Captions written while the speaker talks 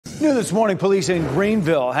New this morning, police in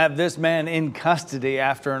Greenville have this man in custody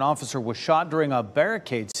after an officer was shot during a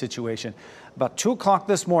barricade situation. About 2 o'clock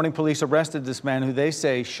this morning, police arrested this man who they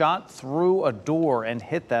say shot through a door and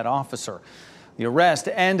hit that officer. The arrest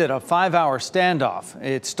ended a 5-hour standoff.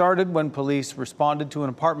 It started when police responded to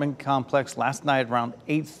an apartment complex last night around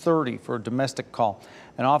 8:30 for a domestic call.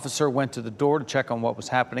 An officer went to the door to check on what was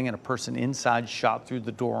happening, and a person inside shot through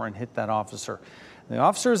the door and hit that officer. The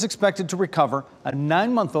officer is expected to recover. A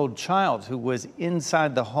 9-month-old child who was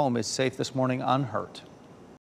inside the home is safe this morning unhurt.